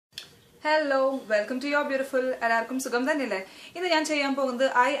Hello, welcome to your beautiful എല്ലാവർക്കും സുഖം തന്നെയല്ലേ ഇന്ന് ഞാൻ ചെയ്യാൻ പോകുന്നത്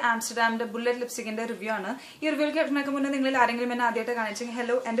I-AmsterDAMN ബുള്ളറ്റ് ലിപ്സ്റ്റിക്കിന്റെ റിവ്യൂ ആണ് ഈ റിവ്യൂവിൽ കേൾക്കുന്നതിന് മുന്നേ നിങ്ങൾ ആരെങ്കിലും എന്നെ ആദ്യമായിട്ട് കാണിച്ചെങ്കിൽ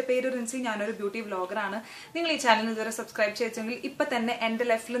ഹലോ എൻ്റെ പേര് റിൻസി ഞാനൊരു ബ്യൂട്ടി വ്ലോഗറാണ് നിങ്ങൾ ഈ ചാനൽ ഇതുവരെ സബ്സ്ക്രൈബ് ചെയ്തെങ്കിൽ ഇപ്പൊ തന്നെ എൻ്റെ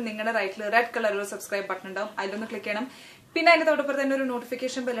ലെഫ്റ്റിലും നിങ്ങളുടെ റൈറ്റിൽ റെഡ് കളറിലുള്ള സബ്സ്ക്രൈബ് ബട്ടൺ ഉണ്ടാവും അതിലൊന്ന് ക്ലിക്ക് ചെയ്യണം പിന്നെ അതിന്റെ തൊട്ടപ്പുറത്ത് തന്നെ ഒരു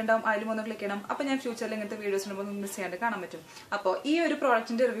നോട്ടിഫിക്കേഷൻ ബെൽ ഉണ്ടാവും അതിലും ഒന്ന് ക്ലിക്ക് ചെയ്യണം അപ്പോൾ ഞാൻ ഫ്യൂച്ചറിൽ ഇങ്ങനത്തെ വീഡിയോസ് ഒന്നും മിസ് ചെയ്യാണ്ട് കാണാൻ പറ്റും അപ്പോൾ ഈ ഒരു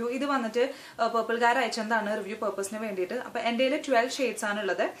പ്രോഡക്റ്റിന്റെ റിവ്യൂ ഇത് വന്നിട്ട് പർപ്പിൾകാർ അയച്ചതാണ് റിവ്യൂ പർപ്പസിന് വേണ്ടിയിട്ട് അപ്പോൾ എൻ്റെ 12 ഷെയ്ഡ്സ്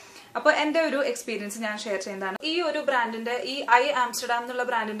ആണുള്ളത് അപ്പോൾ എൻ്റെ ഒരു എക്സ്പീരിയൻസ് ഞാൻ ഷെയർ ചെയ്യുന്നതാണ് ഈ ഒരു ബ്രാൻഡിന്റെ ഈ I-AmsterDAMN എന്നുള്ള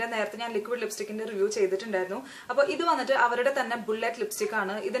ബ്രാൻഡിന്റെ നേരത്തെ ഞാൻ ലിക്വിഡ് ലിപ്സ്റ്റിക്കിന്റെ റിവ്യൂ ചെയ്തിട്ടുണ്ടായിരുന്നു അപ്പോൾ ഇത് വന്നിട്ട് അവരുടെ തന്നെ ബുള്ളറ്റ് ലിപ്സ്റ്റിക്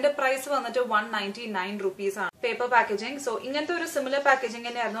ആണ് ഇതിന്റെ പ്രൈസ് വന്നിട്ട് 199 rupees ആണ് പേപ്പർ പാക്കേജിംഗ് സോ ഇങ്ങനത്തെ ഒരു സിമിലർ പാക്കേജിംഗ്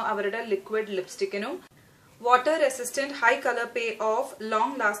തന്നെയായിരുന്നു അവരുടെ liquid ലിപ്സ്റ്റിക്കിനും water resistant high color pay off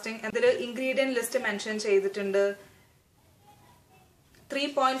long lasting and ingredient list mention ചെയ്തിട്ടുണ്ട്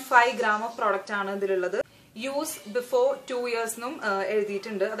 3.5 gram of product ആണ് ഇതിലുള്ളത് യൂസ് ബിഫോർ 2 years നും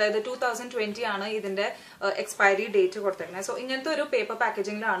എഴുതിയിട്ടുണ്ട് അതായത് 2020 ആണ് ഇതിന്റെ എക്സ്പയറി ഡേറ്റ് കൊടുത്തിരിക്കുന്നത് സോ ഇങ്ങനത്തെ ഒരു പേപ്പർ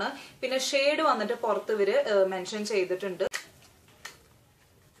പാക്കേജിംഗിലാണ് പിന്നെ ഷെയ്ഡ് വന്നിട്ട് പുറത്ത് ഇവര് മെൻഷൻ ചെയ്തിട്ടുണ്ട്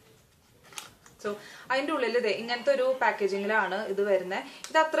സോ അതിന്റെ ഉള്ളിൽ ഇങ്ങനത്തെ ഒരു പാക്കേജിംഗിലാണ് ഇത് വരുന്നത്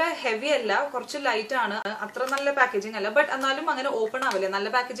ഇത് അത്ര ഹെവി അല്ല കുറച്ച് ലൈറ്റ് ആണ് അത്ര നല്ല പാക്കേജിംഗ് അല്ല ബട്ട് എന്നാലും അങ്ങനെ ഓപ്പൺ ആവില്ല നല്ല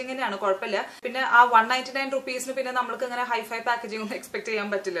പാക്കേജിംഗ് തന്നെയാണ് കുഴപ്പമില്ല പിന്നെ ആ 199 rupees പിന്നെ നമ്മൾക്ക് ഇങ്ങനെ ഹൈഫൈ പാക്കേജിംഗ് ഒന്നും എക്സ്പെക്ട് ചെയ്യാൻ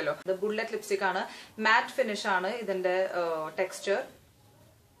പറ്റില്ലല്ലോ ഇത് ബുള്ളറ്റ് ലിപ്സ്റ്റിക് ആണ് മാറ്റ് ഫിനിഷ് ആണ് ഇതിന്റെ ടെക്സ്ചർ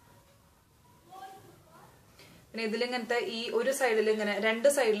പിന്നെ ഇതിലിങ്ങനത്തെ ഈ ഒരു സൈഡിൽ ഇങ്ങനെ രണ്ട്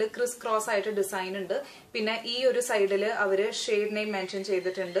സൈഡിൽ ക്രിസ് ക്രോസ് ആയിട്ട് ഡിസൈൻ ഉണ്ട് പിന്നെ ഈ ഒരു സൈഡിൽ അവര് ഷെയ്ഡ് നെയിം മെൻഷൻ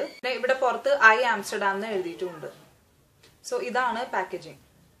ചെയ്തിട്ടുണ്ട് പിന്നെ ഇവിടെ പുറത്ത് I-AmsterDAMN എന്ന് എഴുതിയിട്ടുമുണ്ട് സോ ഇതാണ് പാക്കേജിംഗ്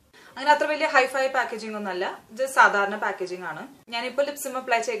അങ്ങനെ അത്ര വലിയ ഹൈഫൈ പാക്കേജിംഗ് ഒന്നല്ല ഇത് സാധാരണ പാക്കേജിംഗ് ആണ് ഞാനിപ്പോൾ ലിപ്സിം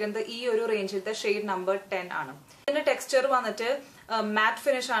അപ്ലൈ ചെയ്യുന്നത് ഈ ഒരു റേഞ്ചിലത്തെ ഷെയ്ഡ് നമ്പർ 10 ആണ് ഇതിന്റെ ടെക്സ്ചർ വന്നിട്ട് മാറ്റ്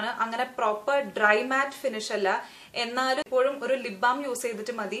ഫിനിഷ് ആണ് അങ്ങനെ പ്രോപ്പർ ഡ്രൈ മാറ്റ് ഫിനിഷ് അല്ല എന്നാലും ഇപ്പോഴും ഒരു ലിപ് ബാം യൂസ്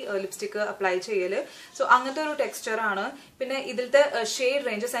ചെയ്തിട്ട് മതി ലിപ്സ്റ്റിക് അപ്ലൈ ചെയ്യല് സോ അങ്ങനത്തെ ഒരു ടെക്സ്ചർ ആണ് പിന്നെ ഇതിലത്തെ ഷെയ്ഡ്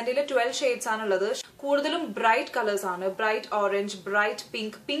റേഞ്ചസ് എൻ്റെ 12 ഷെയ്ഡ്സ് ആണുള്ളത് കൂടുതലും ബ്രൈറ്റ് കളേഴ്സ് ആണ് bright orange bright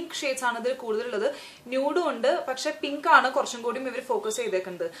pink shades ആണ് ഇതിൽ കൂടുതലുള്ളത് ന്യൂഡും ഉണ്ട് പക്ഷെ പിങ്ക് ആണ് കുറച്ചും കൂടി ഇവർ ഫോക്കസ്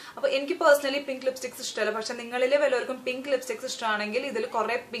ചെയ്തേക്കുന്നത് അപ്പൊ എനിക്ക് പേഴ്സണലി പിങ്ക് ലിപ്സ്റ്റിക്സ് ഇഷ്ടമല്ല പക്ഷെ നിങ്ങളിലെ വല്ലവർക്കും പിങ്ക് ലിപ്സ്റ്റിക്സ് ഇഷ്ടമാണെങ്കിൽ ഇതിൽ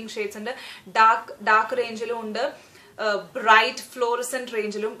കുറെ പിങ്ക് ഷെയ്ഡ്സ് ഉണ്ട് ഡാർക്ക് റേഞ്ചിലും ഉണ്ട് bright fluorescent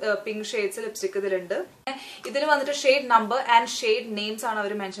റേഞ്ചിലും pink shades lipstick ഇതിലുണ്ട് ഇതിൽ വന്നിട്ട് shade number and shade names ആണ്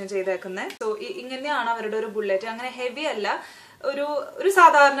അവർ മെൻഷൻ ചെയ്തേക്കുന്നത് സോ ഇങ്ങനെയാണ് അവരുടെ ഒരു ബുള്ളറ്റ് അങ്ങനെ ഹെവി അല്ല ഒരു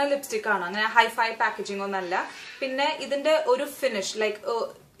സാധാരണ ലിപ്സ്റ്റിക് ആണ് അങ്ങനെ ഹൈഫൈ പാക്കേജിംഗ് ഒന്നല്ല പിന്നെ ഇതിന്റെ ഒരു ഫിനിഷ് ലൈക്ക്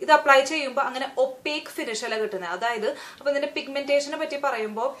ഇത് അപ്ലൈ ചെയ്യുമ്പോൾ അങ്ങനെ ഒപ്പേക്ക് ഫിനിഷ് അല്ല കിട്ടുന്നത് അതായത് അപ്പൊ ഇതിന്റെ പിഗ്മെന്റേഷനെ പറ്റി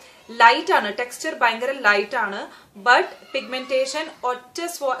പറയുമ്പോൾ ലൈറ്റ് ആണ് ടെക്സ്ചർ ഭയങ്കര ലൈറ്റ് ആണ് ബട്ട് പിഗ്മെന്റേഷൻ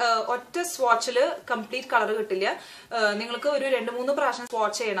ഒറ്റ സ്വാച്ചില് കംപ്ലീറ്റ് കളർ കിട്ടില്ല നിങ്ങൾക്ക് ഒരു 2-3 പ്രാവശ്യം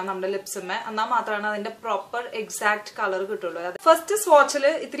സ്വാച്ച് ചെയ്യണം നമ്മുടെ ലിപ്സിമേ എന്നാൽ മാത്രമാണ് അതിന്റെ പ്രോപ്പർ എക്സാക്ട് കളർ കിട്ടുള്ളൂ ഫസ്റ്റ്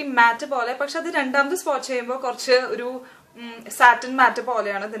സ്വാച്ചില് ഇത്തിരി മാറ്റ് പോലെ പക്ഷെ അത് രണ്ടാമത് സ്വാച്ച് ചെയ്യുമ്പോൾ കുറച്ച് ഒരു സാറ്റിൻ മാറ്റ്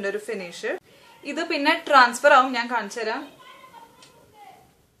പോലെയാണ് ഇതിന്റെ ഒരു ഫിനിഷ് ഇത് പിന്നെ ട്രാൻസ്ഫർ ആവും ഞാൻ കാണിച്ചു തരാം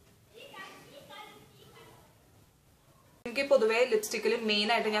എനിക്ക് പൊതുവെ ലിപ്സ്റ്റിക്കിൽ മെയിൻ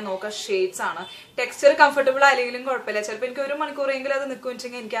ആയിട്ട് ഞാൻ നോക്കുക ഷെയ്ഡ്സ് ആണ് ടെക്സ്ചർ കംഫർട്ടബിൾ ആയില്ലെങ്കിലും കുഴപ്പമില്ല ചിലപ്പോൾ എനിക്ക് 1 മണിക്കൂറെങ്കിലും അത് നിൽക്കും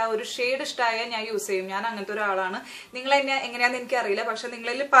വെച്ചെങ്കിൽ എനിക്ക് ആ ഒരു ഷെയ്ഡ് ഇഷ്ടമായാൽ ഞാൻ യൂസ് ചെയ്യും ഞാൻ അങ്ങനത്തെ ഒരാളാണ് നിങ്ങൾ എങ്ങനെയാണെന്ന് എനിക്കറിയില്ല പക്ഷെ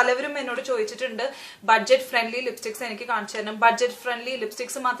നിങ്ങളിൽ പലവരും എന്നോട് ചോദിച്ചിട്ടുണ്ട് ബഡ്ജറ്റ് ഫ്രണ്ട്ലി ലിപ്സ്റ്റിക്സ് എനിക്ക് കാണിച്ചു തരണം ബഡ്ജറ്റ് ഫ്രണ്ട്ലി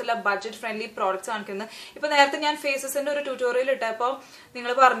ലിപ്സ്റ്റിക്സ് മാത്രമല്ല ബഡ്ജറ്റ് ഫ്രണ്ട്ലി പ്രോഡക്ട്സ് കാണിക്കുന്നത് ഇപ്പൊ നേരത്തെ ഞാൻ ഫേസസിന്റെ ഒരു ട്യൂട്ടോറിയൽ ഇട്ടപ്പോൾ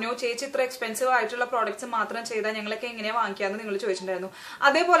നിങ്ങൾ പറഞ്ഞു ചേച്ചി ഇത്ര എക്സ്പെൻസീവ് ആയിട്ടുള്ള പ്രോഡക്ട്സ് മാത്രം ചെയ്താൽ ഞങ്ങളൊക്കെ എങ്ങനെയാ വാങ്ങിക്കാന്ന് നിങ്ങൾ ചോദിച്ചിട്ടുണ്ടായിരുന്നു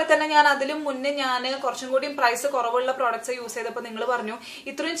അതേപോലെ തന്നെ ഞാൻ അതിലും മുന്നേ ഞാൻ കുറച്ചും കൂടി പ്രൈസ് കുറവുള്ള പ്രോഡക്ട്സ് യൂസ് ചെയ്തപ്പോൾ നിങ്ങൾ പറഞ്ഞു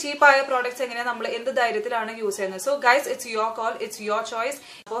ഇത്രയും ചീപ്പായ പ്രോഡക്ട്സ് എങ്ങനെയാ നമ്മൾ എന്ത് ധൈര്യത്തിലാണ് യൂസ് ചെയ്യുന്നത് so guys it's your call it's your choice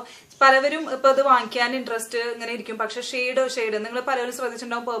അപ്പോൾ പലവരും ഇപ്പൊ അത് വാങ്ങിക്കാൻ ഇൻട്രസ്റ്റ് ഇങ്ങനെ ഇരിക്കും പക്ഷെ ഷെയ്ഡ് നിങ്ങൾ പലവരും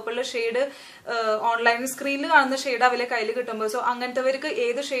ശ്രദ്ധിച്ചിട്ടുണ്ടാവും പേർപ്പിളിലെ ഷെയ്ഡ് ഓൺലൈൻ സ്ക്രീനിൽ കാണുന്ന ഷെയ്ഡ് അവരെ കയ്യിൽ കിട്ടുമ്പോൾ സോ അങ്ങനത്തെവർക്ക്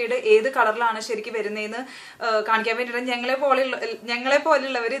ഏത് ഷെയ്ഡ് ഏത് കളറിലാണ് ശരിക്കും വരുന്നതെന്ന് കാണിക്കാൻ വേണ്ടിയിട്ട് ഞങ്ങളെ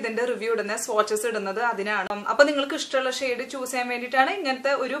പോലെയുള്ളവർ ഇതിന്റെ റിവ്യൂ ഇടുന്നത് സ്വാച്ചസ് ഇടുന്നത് അതിനാണ് അപ്പൊ നിങ്ങൾക്ക് ഇഷ്ടമുള്ള ഷെയ്ഡ് ചൂസ് ചെയ്യാൻ വേണ്ടിയിട്ടാണ്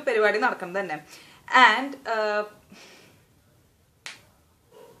ഇങ്ങനത്തെ ഒരു പരിപാടി നടക്കുന്നത് തന്നെ ആൻഡ്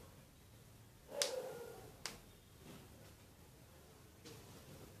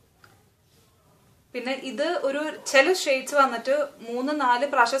പിന്നെ ഇത് ഒരു ചില ഷെയ്ഡ്സ് വന്നിട്ട് 3-4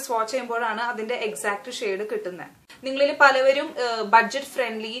 പ്രാവശ്യം സ്വാച്ച് ചെയ്യുമ്പോഴാണ് അതിന്റെ എക്സാക്ട് ഷെയ്ഡ് കിട്ടുന്നത് നിങ്ങളിൽ പലവരും ബഡ്ജറ്റ്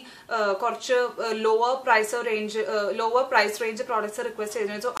ഫ്രണ്ട്ലി കുറച്ച് lower price range products request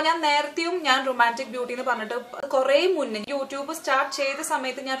ചെയ്തിരുന്നു സോ ഞാൻ നേരത്തെയും ഞാൻ റൊമാൻറ്റിക് ബ്യൂട്ടി എന്ന് പറഞ്ഞിട്ട് കുറെ മുന്നേ യൂട്യൂബ് സ്റ്റാർട്ട് ചെയ്ത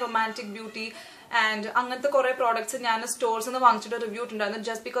സമയത്ത് ഞാൻ റൊമാൻറ്റിക് ബ്യൂട്ടി ആൻഡ് അങ്ങനത്തെ കുറെ പ്രോഡക്ട്സ് ഞാൻ സ്റ്റോർസ് നിന്ന് വാങ്ങിച്ചിട്ട് review ഇട്ടുണ്ടായിരുന്നു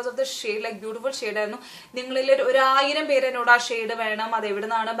just because of the shade like beautiful shade ആയിരുന്നു. നിങ്ങളിൽ 1000 പേര് എന്നോട് ആ ഷെയ്ഡ് വേണം, അത് എവിടെ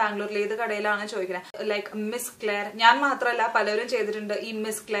നിന്നാണ്, ബാംഗ്ലൂരിൽ ഏത് കടയിലാണ് ചോദിക്കുന്നത്. ലൈക്ക് മിസ് ക്ലെയർ, ഞാൻ മാത്രമല്ല പലരും ചെയ്തിട്ടുണ്ട്, ഈ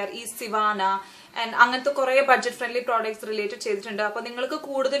മിസ് ക്ലെയർ, ഈ സിവാന ആൻഡ് അങ്ങനത്തെ കുറെ ബഡ്ജറ്റ് ഫ്രണ്ട്ലി പ്രോഡക്ട്സ് റിലേറ്റഡ് ചെയ്തിട്ടുണ്ട്. അപ്പൊ നിങ്ങൾക്ക്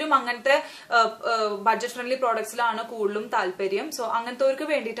കൂടുതലും അങ്ങനത്തെ ബഡ്ജറ്റ് ഫ്രണ്ട്ലി പ്രോഡക്ട്സിലാണ് കൂടുതലും താല്പര്യം. സോ അങ്ങനത്തെവർക്ക്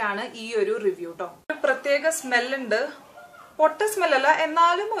വേണ്ടിയിട്ടാണ് ഈ ഒരു റിവ്യൂ കേട്ടോ. ഒരു പ്രത്യേക സ്മെല്ലുണ്ട്, പൊട്ട സ്മെല്ലല്ല,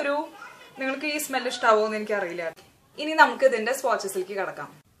 എന്നാലും ഒരു നിങ്ങൾക്ക് ഈ സ്മെൽ ഇഷ്ടാവോ എന്ന് എനിക്കറിയില്ല. ഇനി നമുക്ക് ഇതിന്റെ സ്വാച്ചസിലേക്ക് കടക്കാം.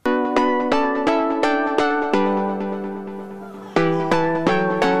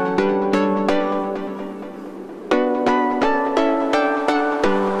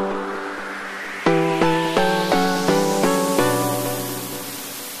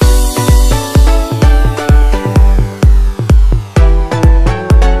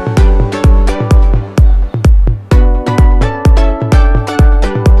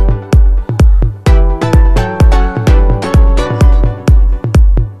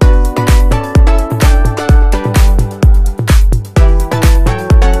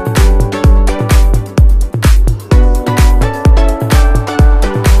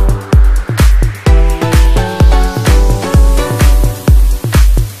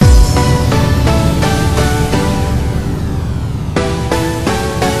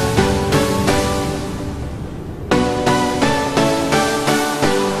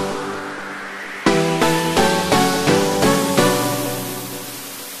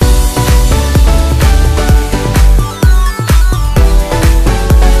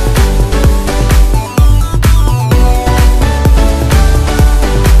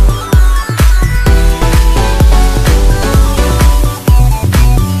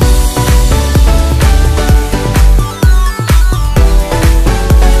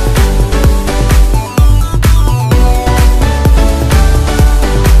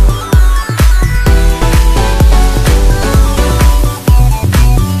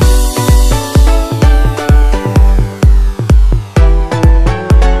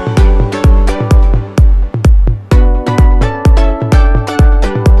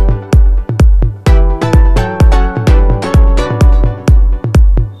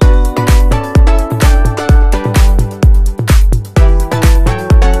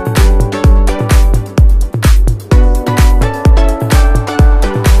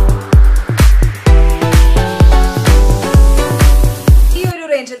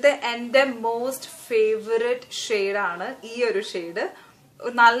 എന്റെ മോസ്റ്റ് ഫേവറേറ്റ് ഷെയ്ഡാണ് ഈ ഒരു ഷെയ്ഡ്.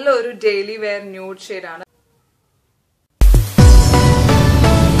 നല്ലൊരു ഡെയിലി വെയർ ന്യൂഡ് ഷെയ്ഡാണ്.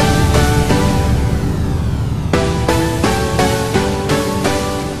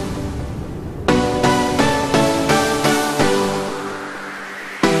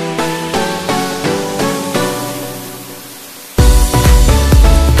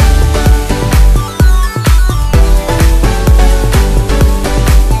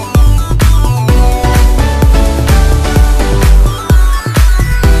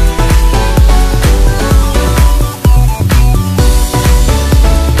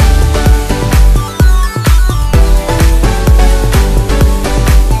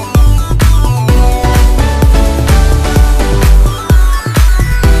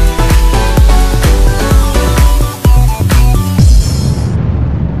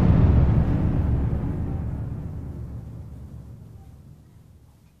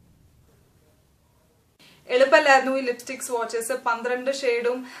 എളുപ്പമല്ലായിരുന്നു ഈ ലിപ്സ്റ്റിക് സ്വാച്ചസ്. 12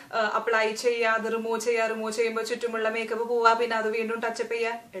 ഷെയ്ഡും അപ്ലൈ ചെയ്യുക, അത് റിമൂവ് ചെയ്യുമ്പോൾ ചുറ്റുമുള്ള മേക്കപ്പ് പോവുക, പിന്നെ അത് വീണ്ടും ടച്ചപ്പ്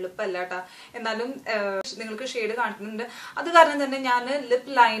ചെയ്യുക. എളുപ്പമല്ല കേട്ടാ. എന്നാലും നിങ്ങൾക്ക് ഷെയ്ഡ് കാണിക്കുന്നുണ്ട്. അത് കാരണം തന്നെ ഞാൻ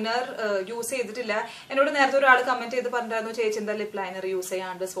ലിപ് ലൈനർ യൂസ് ചെയ്തിട്ടില്ല. എന്നോട് നേരത്തെ ഒരാൾ കമന്റ് ചെയ്ത് പറഞ്ഞിരുന്നു, ചേച്ചി എന്താ ലിപ് ലൈനർ യൂസ്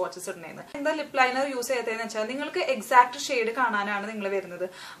ചെയ്യാണ്ട് സ്വാച്ചസ് ഇടുന്നതെന്ന്. എന്താ ലിപ് ലൈനർ യൂസ് ചെയ്യാത്തതെന്ന് വെച്ചാൽ നിങ്ങൾക്ക് എക്സാക്ട് ഷെയ്ഡ് കാണാനാണ് നിങ്ങൾ വരുന്നത്.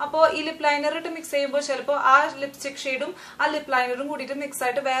 അപ്പോൾ ഈ ലിപ് ലൈനർ ഇട്ട് മിക്സ് ചെയ്യുമ്പോൾ ചിലപ്പോൾ ആ ലിപ്സ്റ്റിക് ഷെയ്ഡും ആ ലിപ് ലൈനറും കൂടിയിട്ട് മിക്സ്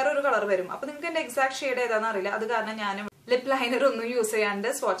ആയിട്ട് വേറൊരു കളർ വരും. അപ്പൊ നിങ്ങൾക്ക് എന്റെ എക്സാക്ട് ഷെയ്ഡ് ഏതാണെന്ന് അറിയില്ല. അത് കാരണം ഞാൻ ലിപ് ലൈനർ ഒന്നും യൂസ് ചെയ്യാണ്ട്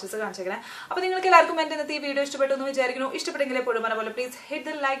സ്വാച്ചസ് കാണിച്ചേക്കണേ. അപ്പൊ നിങ്ങൾക്ക് എല്ലാവർക്കും എന്റെ ഇന്നത്തെ ഈ വീഡിയോ ഇഷ്ടപ്പെട്ടു എന്ന് വിചാരിക്കുന്നു. ഇഷ്ടപ്പെട്ടെങ്കിൽ എപ്പോഴും പറഞ്ഞ പോലെ please hit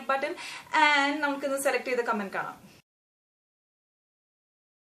the like button and നമുക്കിന്ന് സെലക്ട് ചെയ്ത കമന്റ് കാണാം.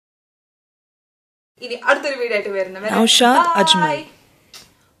 ഇനി അടുത്തൊരു വീഡിയോ ആയിട്ട് വരുന്നത്